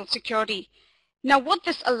application level security. Now, what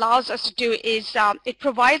this allows us to do is it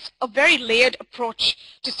provides a very layered approach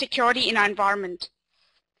to security in our environment.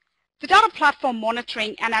 The data platform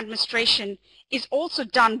monitoring and administration is also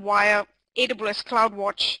done via AWS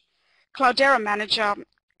CloudWatch, Cloudera Manager,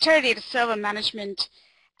 Teradata Server Management,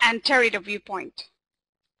 and Teradata Viewpoint.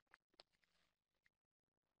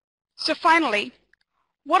 So finally,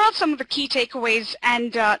 what are some of the key takeaways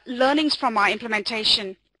and learnings from our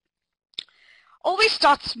implementation? Always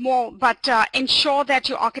start small, but ensure that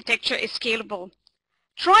your architecture is scalable.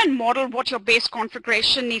 Try and model what your base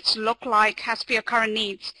configuration needs to look like as per your current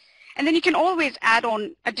needs, and then you can always add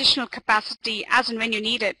on additional capacity as and when you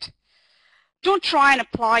need it. Don't try and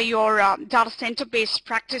apply your data center-based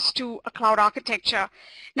practice to a cloud architecture.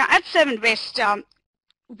 Now at 7 West,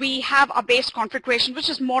 we have a base configuration which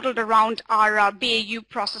is modeled around our BAU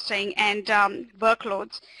processing and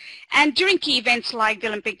workloads. And during key events like the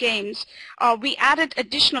Olympic Games, we added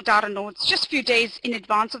additional data nodes just a few days in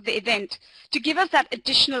advance of the event to give us that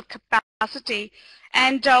additional capacity.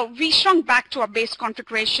 And we shrunk back to our base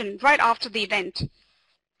configuration right after the event.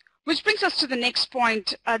 Which brings us to the next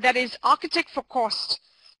point, that is architect for cost.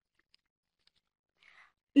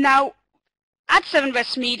 Now, at 7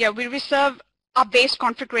 West Media, we reserve our base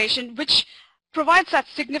configuration, which provides that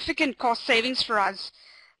significant cost savings for us.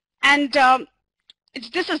 And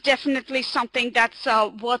this is definitely something that's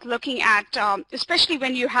worth looking at, especially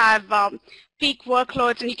when you have peak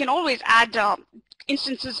workloads, and you can always add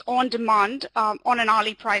instances on demand on an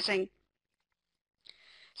hourly pricing.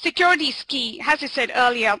 Security is key, as I said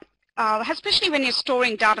earlier, especially when you're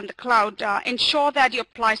storing data in the cloud. Ensure that you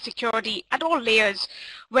apply security at all layers,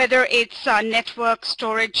 whether it's network,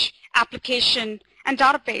 storage, application, and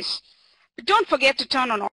database. But don't forget to turn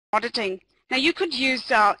on auditing. Now you could use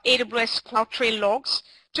AWS CloudTrail logs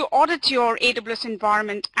to audit your AWS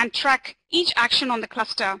environment and track each action on the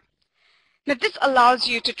cluster. Now this allows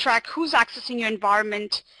you to track who's accessing your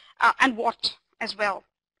environment and what as well.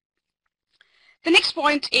 The next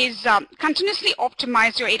point is continuously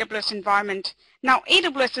optimize your AWS environment. Now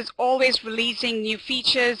AWS is always releasing new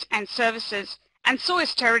features and services, and so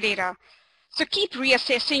is Teradata. So keep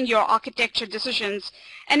reassessing your architecture decisions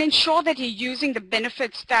and ensure that you're using the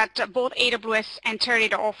benefits that both AWS and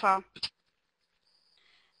Teradata offer.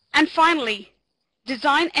 And finally,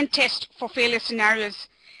 design and test for failure scenarios.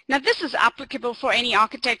 Now this is applicable for any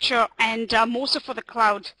architecture and more so for the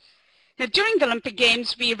cloud. Now during the Olympic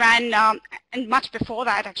Games we ran, and much before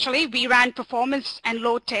that actually, we ran performance and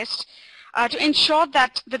load tests to ensure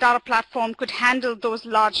that the data platform could handle those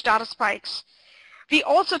large data spikes. We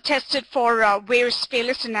also tested for various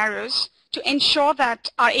failure scenarios to ensure that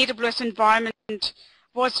our AWS environment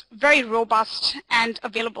was very robust and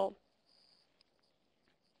available.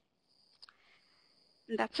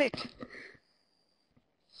 And that's it.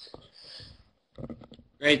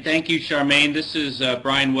 Great, thank you, Charmaine. This is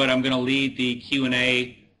Brian Wood. I'm going to lead the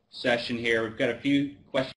Q&A session here. We've got a few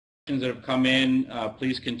questions that have come in.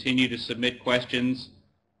 Please continue to submit questions.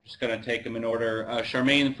 I'm just going to take them in order.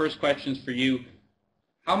 Charmaine, the first question is for you.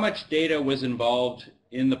 How much data was involved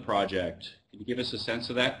in the project? Can you give us a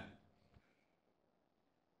sense of that?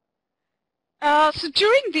 So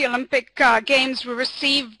during the Olympic Games, we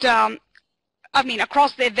received,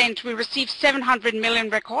 across the event, we received 700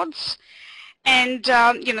 million records. And,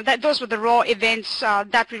 those were the raw events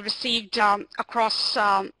that we received across,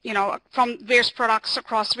 from various products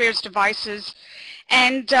across various devices.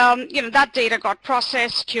 And, that data got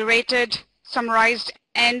processed, curated, summarized,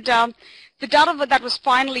 and the data that was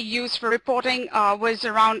finally used for reporting was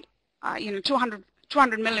around,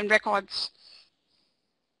 200 million records.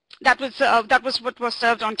 That was what was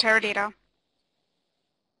served on Teradata.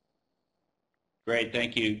 Great,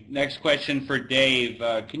 thank you. Next question for Dave.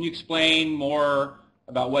 Can you explain more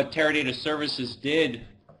about what Teradata Services did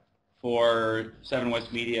for 7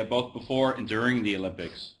 West Media, both before and during the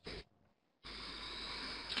Olympics?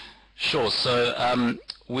 Sure. So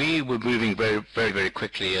we were moving very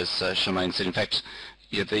quickly, as Charmaine said. In fact,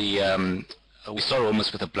 we started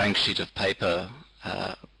almost with a blank sheet of paper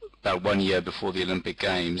about 1 year before the Olympic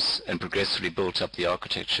Games and progressively built up the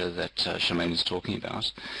architecture that Charmaine is talking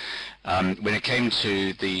about. When it came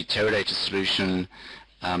to the Teradata solution,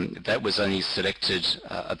 That was only selected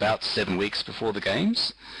about 7 weeks before the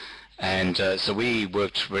games. And so we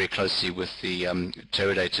worked very closely with the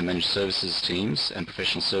Teradata managed services teams and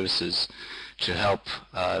professional services to help,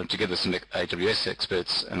 together with some AWS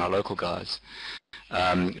experts and our local guys,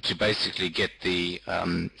 to basically get the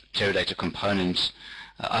Teradata component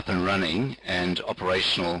up and running and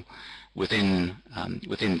operational within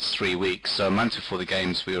 3 weeks. So a month before the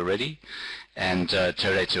games we were ready, and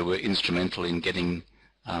Teradata were instrumental in getting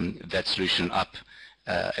that solution up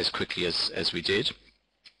as quickly as we did.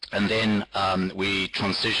 And then we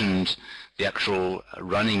transitioned the actual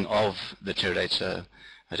running of the Teradata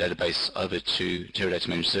database over to Teradata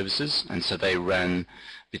Managed Services, and so they ran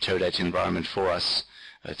the Teradata environment for us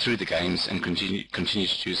through the games and continue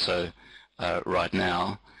to do so right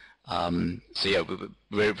now. So yeah,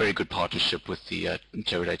 very, very good partnership with the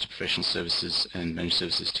Teradata Professional Services and Managed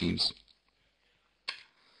Services teams.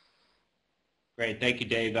 Great, thank you,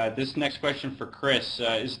 Dave. This next question for Chris.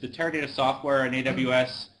 Is the Teradata software in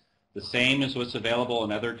AWS the same as what's available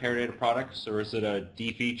in other Teradata products, or is it a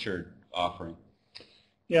de-featured offering?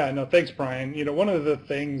 Yeah, no, thanks, Brian. You know, one of the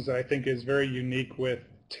things that I think is very unique with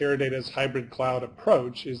Teradata's hybrid cloud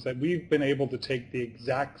approach is that we've been able to take the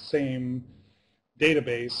exact same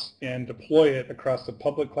database and deploy it across the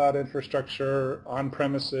public cloud infrastructure,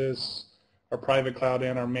 on-premises, our private cloud,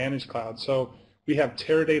 and our managed cloud. So we have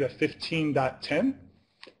Teradata 15.10,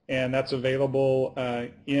 and that's available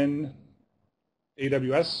in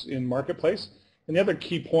AWS in Marketplace. And the other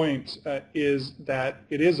key point is that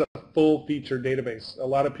it is a full-featured database. A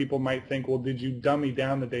lot of people might think, well, did you dummy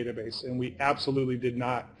down the database? And we absolutely did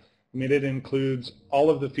not. I mean, it includes all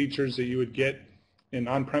of the features that you would get in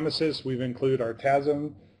on-premises. We've included our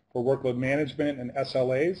TASM for workload management and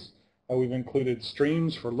SLAs. We've included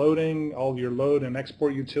streams for loading, all of your load and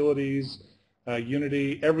export utilities,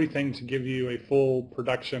 Unity, everything to give you a full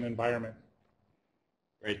production environment.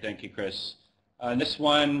 Great, thank you, Chris. This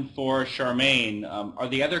one for Charmaine. Are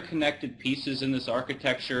the other connected pieces in this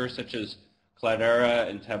architecture, such as Cloudera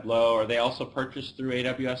and Tableau, are they also purchased through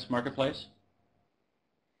AWS Marketplace?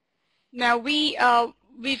 No,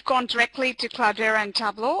 we've gone directly to Cloudera and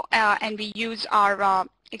Tableau, and we use our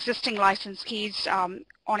existing license keys on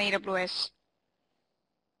AWS.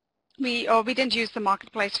 We didn't use the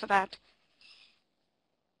marketplace for that.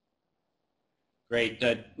 Great.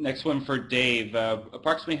 Next one for Dave.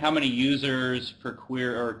 Approximately how many users per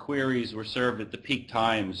queries were served at the peak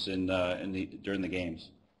times during the games?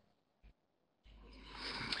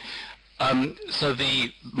 So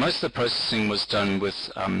most of the processing was done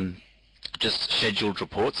with just scheduled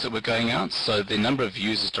reports that were going out. So the number of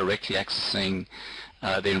users directly accessing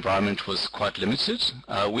the environment was quite limited.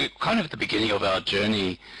 We're kind of at the beginning of our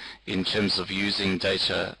journey in terms of using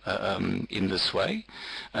data in this way.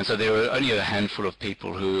 And so there were only a handful of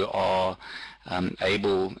people who are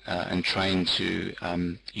able and trained to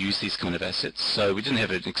use these kind of assets. So we didn't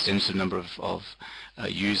have an extensive number of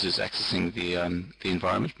users accessing the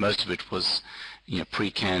environment. Most of it was,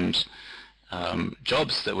 pre-canned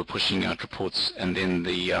jobs that were pushing out reports, and then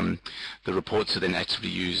the reports are then actively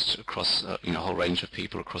used across a whole range of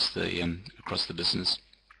people across the business.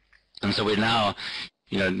 And so we're now,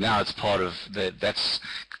 now it's part of that's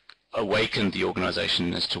awakened the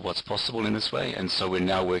organization as to what's possible in this way, and so we're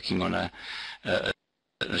now working on a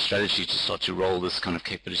strategy to start to roll this kind of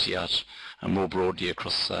capability out more broadly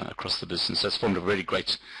across the business. So it's formed a really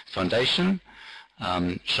great foundation,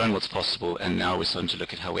 shown what's possible, and now we're starting to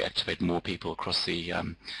look at how we activate more people across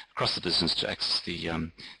the business to access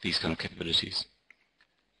these kind of capabilities.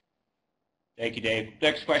 Thank you, Dave.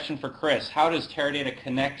 Next question for Chris. How does Teradata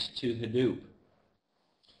connect to Hadoop?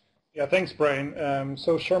 Yeah, thanks, Brian.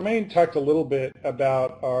 So Charmaine talked a little bit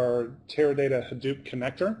about our Teradata Hadoop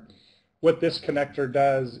connector. What this connector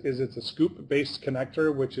does is it's a scoop-based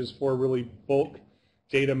connector, which is for really bulk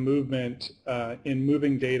data movement in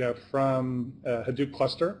moving data from Hadoop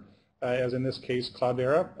cluster, as in this case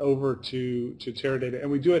Cloudera, over to Teradata. And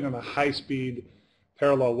we do it in a high-speed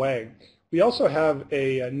parallel way. We also have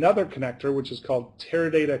another connector, which is called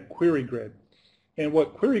Teradata Query Grid. And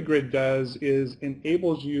what Query Grid does is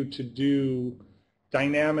enables you to do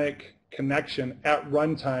dynamic connection at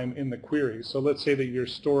runtime in the query. So let's say that you're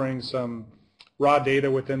storing some raw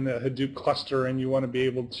data within the Hadoop cluster and you want to be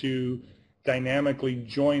able to dynamically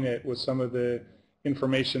join it with some of the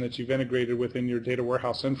information that you've integrated within your data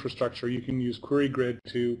warehouse infrastructure. You can use Query Grid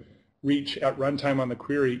to reach at runtime on the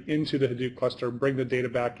query into the Hadoop cluster, bring the data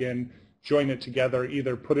back in, join it together,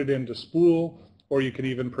 either put it into spool, or you can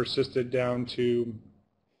even persist it down to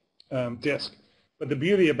disk. But the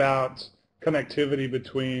beauty about connectivity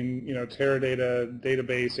between, Teradata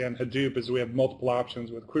Database and Hadoop is we have multiple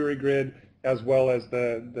options with QueryGrid as well as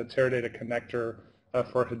the Teradata connector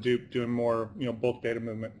for Hadoop doing more, bulk data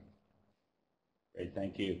movement. Great,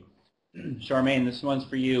 thank you. Charmaine, this one's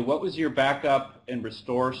for you. What was your backup and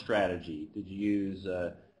restore strategy? Did you use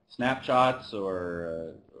snapshots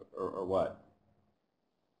or what?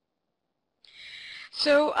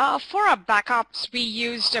 So for our backups, we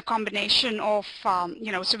used a combination of,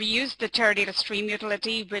 so we used the Teradata Stream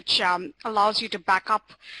utility, which allows you to back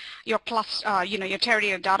up your cluster, your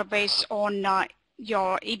Teradata database on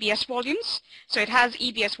your EBS volumes. So it has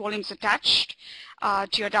EBS volumes attached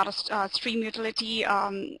to your data stream utility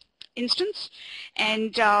instance,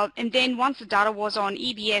 and then once the data was on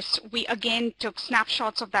EBS, we again took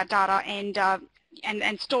snapshots of that data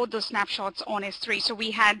and stored those snapshots on S3. So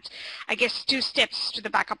we had, I guess, 2 steps to the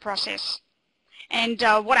backup process. And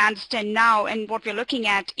what I understand now and what we're looking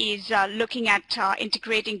at is looking at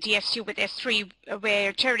integrating DSU with S3,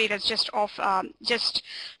 where Teradata has just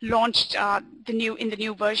launched the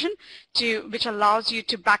new version, which allows you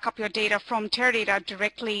to back up your data from Teradata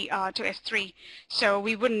directly to S3. So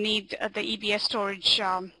we wouldn't need the EBS storage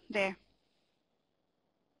there.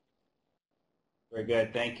 Very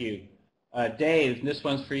good, thank you. Dave, this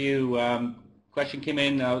one's for you. Question came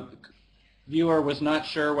in. Viewer was not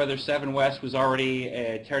sure whether 7 West was already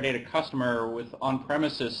a Teradata customer with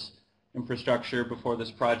on-premises infrastructure before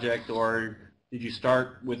this project, or did you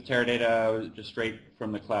start with Teradata just straight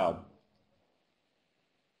from the cloud?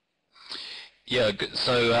 Yeah,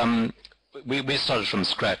 so we started from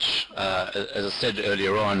scratch. As I said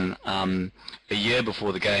earlier on, a year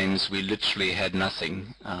before the games, we literally had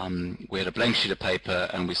nothing. We had a blank sheet of paper,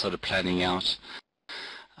 and we started planning out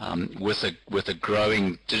with a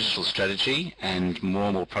growing digital strategy and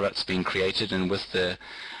more products being created, and with the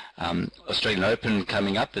Australian Open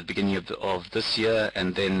coming up at the beginning of this year,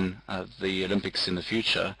 and then the Olympics in the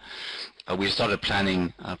future, we started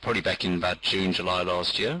planning probably back in about June, July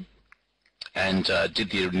last year, and did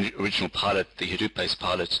the original pilot, the Hadoop-based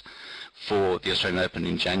pilot, for the Australian Open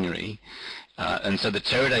in January. And so the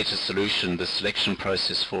Teradata solution, the selection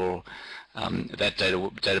process for that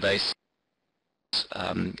database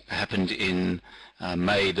happened in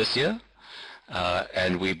May this year,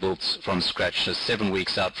 and we built from scratch. So 7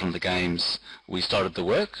 weeks out from the games, we started the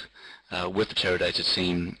work with the Teradata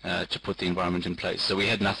team to put the environment in place. So we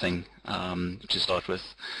had nothing to start with,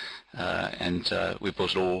 and we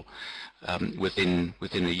built it all within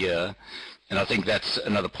a year. And I think that's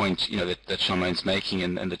another point, that Charmaine's making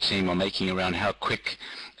and the team are making around how quick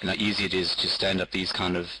and how easy it is to stand up these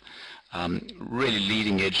kind of really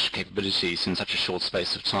leading-edge capabilities in such a short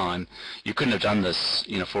space of time. You couldn't have done this,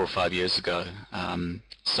 4 or 5 years ago.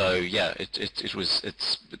 So yeah,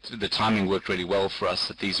 the timing worked really well for us,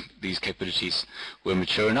 that these capabilities were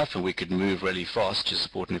mature enough and we could move really fast to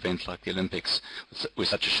support an event like the Olympics with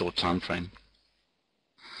such a short time frame.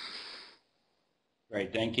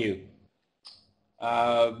 Great, thank you.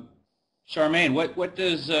 Charmaine, what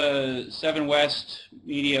does 7 West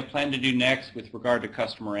Media plan to do next with regard to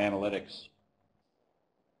customer analytics?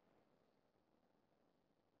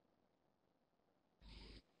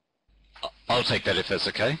 I'll take that if that's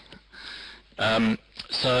okay.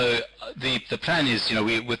 So the plan is,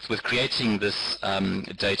 with creating this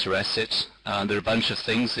data asset, there are a bunch of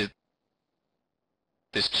things.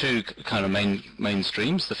 There's 2 kind of main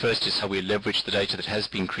streams. The first is how we leverage the data that has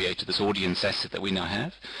been created, this audience asset that we now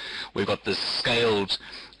have. We've got this scaled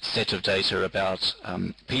set of data about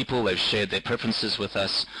people. They've shared their preferences with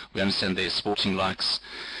us. We understand their sporting likes.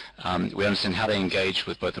 We understand how they engage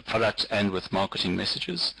with both the product and with marketing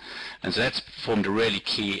messages. And so that's formed a really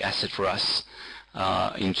key asset for us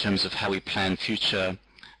in terms of how we plan future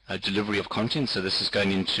delivery of content. So this is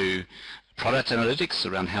going into product analytics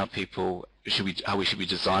around how we should be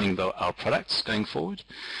designing our products going forward,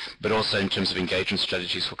 but also in terms of engagement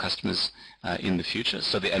strategies for customers in the future.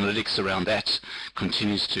 So the analytics around that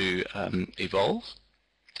continues to evolve.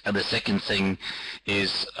 And the second thing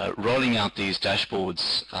is rolling out these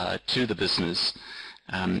dashboards to the business.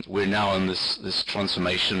 We're now on this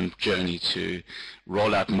transformation journey to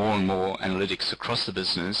roll out more and more analytics across the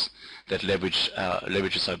business that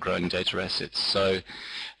leverages our growing data assets. So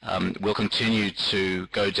we'll continue to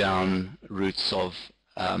go down routes of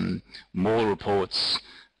more reports,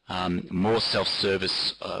 more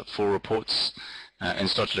self-service for reports, and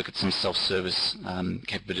start to look at some self-service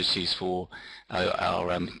capabilities for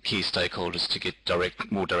our key stakeholders to get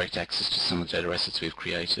more direct access to some of the data assets we've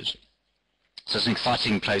created. So it's an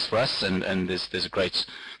exciting place for us, and there's a great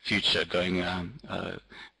future going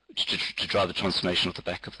to drive the transformation off the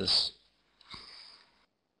back of this.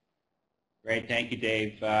 Great, thank you,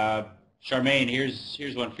 Dave. Charmaine,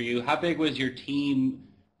 here's one for you. How big was your team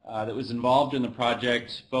that was involved in the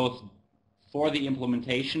project, both for the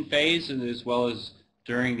implementation phase and as well as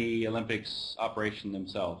during the Olympics operation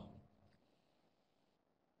themselves?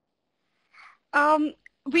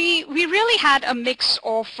 We really had a mix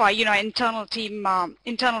of internal team,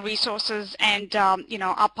 internal resources, and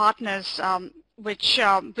our partners, which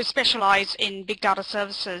specialize in big data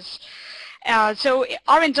services. So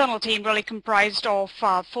our internal team really comprised of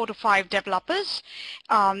 4 to 5 developers,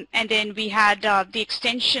 and then we had the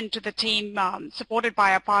extension to the team supported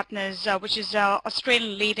by our partners, which is an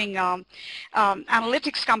Australian leading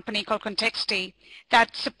analytics company called Contexty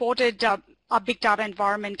that supported our big data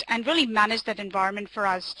environment and really managed that environment for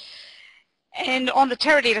us. And on the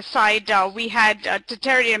Teradata side, we had the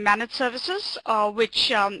Teradata Managed Services,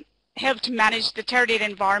 which helped manage the Teradata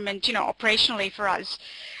environment, operationally for us.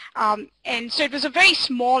 And so it was a very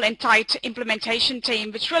small and tight implementation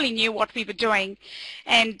team which really knew what we were doing,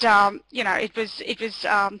 and it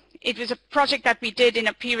was a project that we did in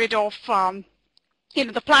a period of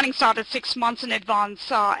the planning started 6 months in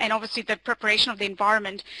advance, and obviously the preparation of the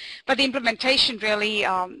environment, but the implementation really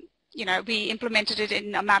we implemented it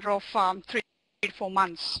in a matter of 3 to 4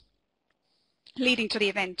 months leading to the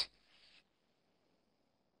event.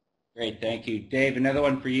 Great, thank you. Dave, another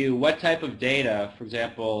one for you. What type of data, for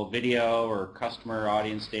example, video or customer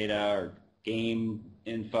audience data or game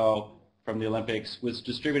info from the Olympics, was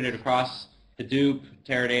distributed across Hadoop,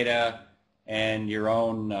 Teradata, and your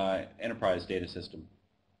own enterprise data system?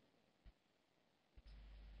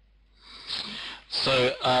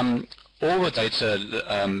 So all the data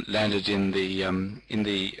landed in the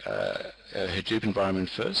Hadoop environment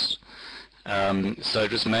first. So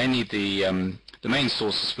it was mainly the main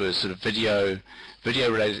sources were sort of video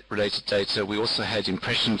related data. We also had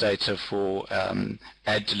impression data for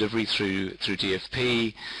ad delivery through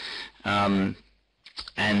DFP, and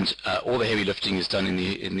all the heavy lifting is done in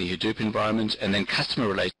the Hadoop environment, and then customer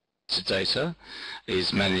related data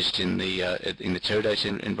is managed in the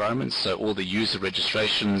Teradata environment. So all the user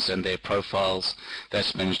registrations and their profiles,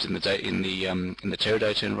 that's managed in the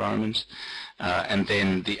Teradata environment. And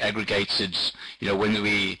then the aggregated, when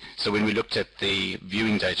we looked at the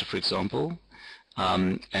viewing data, for example,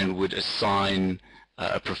 and would assign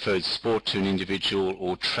a preferred sport to an individual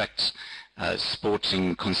or tracked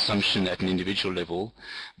sporting consumption at an individual level,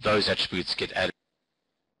 those attributes get added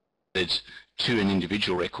to an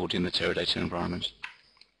individual record in the Teradata environment.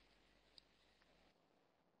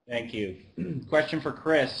 Thank you. Question for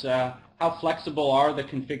Chris. How flexible are the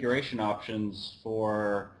configuration options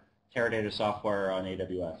for Teradata software on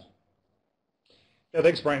AWS? Yeah,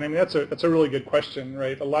 thanks, Brian. I mean, that's a really good question,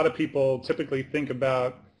 right? A lot of people typically think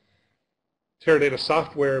about Teradata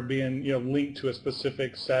software being linked to a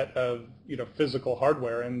specific set of physical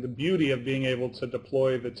hardware, and the beauty of being able to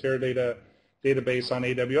deploy the Teradata database on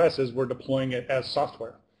AWS is we're deploying it as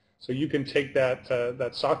software. So you can take that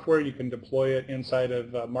software, you can deploy it inside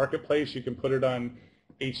of Marketplace, you can put it on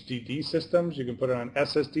HDD systems, you can put it on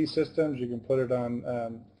SSD systems, you can put it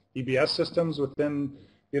on EBS systems within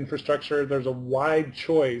the infrastructure. There's a wide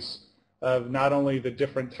choice of not only the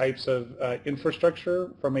different types of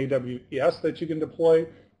infrastructure from AWS that you can deploy,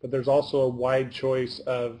 but there's also a wide choice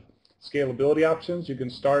of scalability options. You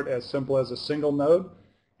can start as simple as a single node,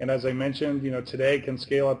 and as I mentioned, today can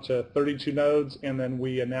scale up to 32 nodes, and then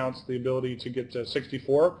we announced the ability to get to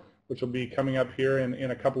 64, which will be coming up here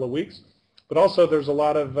in a couple of weeks. But also there's a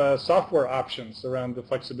lot of software options around the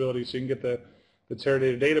flexibility, so you can get the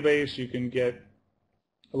Teradata database, you can get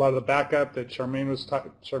a lot of the backup that Charmaine was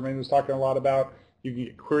talking a lot about. You can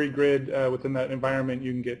get Query Grid within that environment.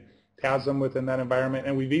 You can get TASM within that environment.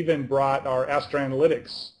 And we've even brought our Astra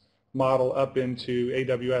Analytics model up into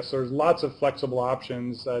AWS. So there's lots of flexible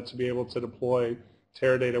options to be able to deploy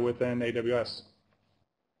Teradata within AWS.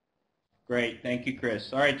 Great. Thank you,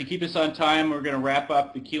 Chris. All right, to keep us on time, we're going to wrap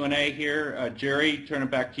up the Q&A here. Jerry, turn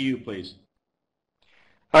it back to you, please.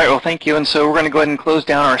 All right, well, thank you. And so we're going to go ahead and close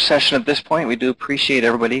down our session at this point. We do appreciate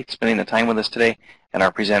everybody spending the time with us today and our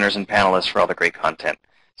presenters and panelists for all the great content.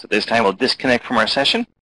 So this time we'll disconnect from our session.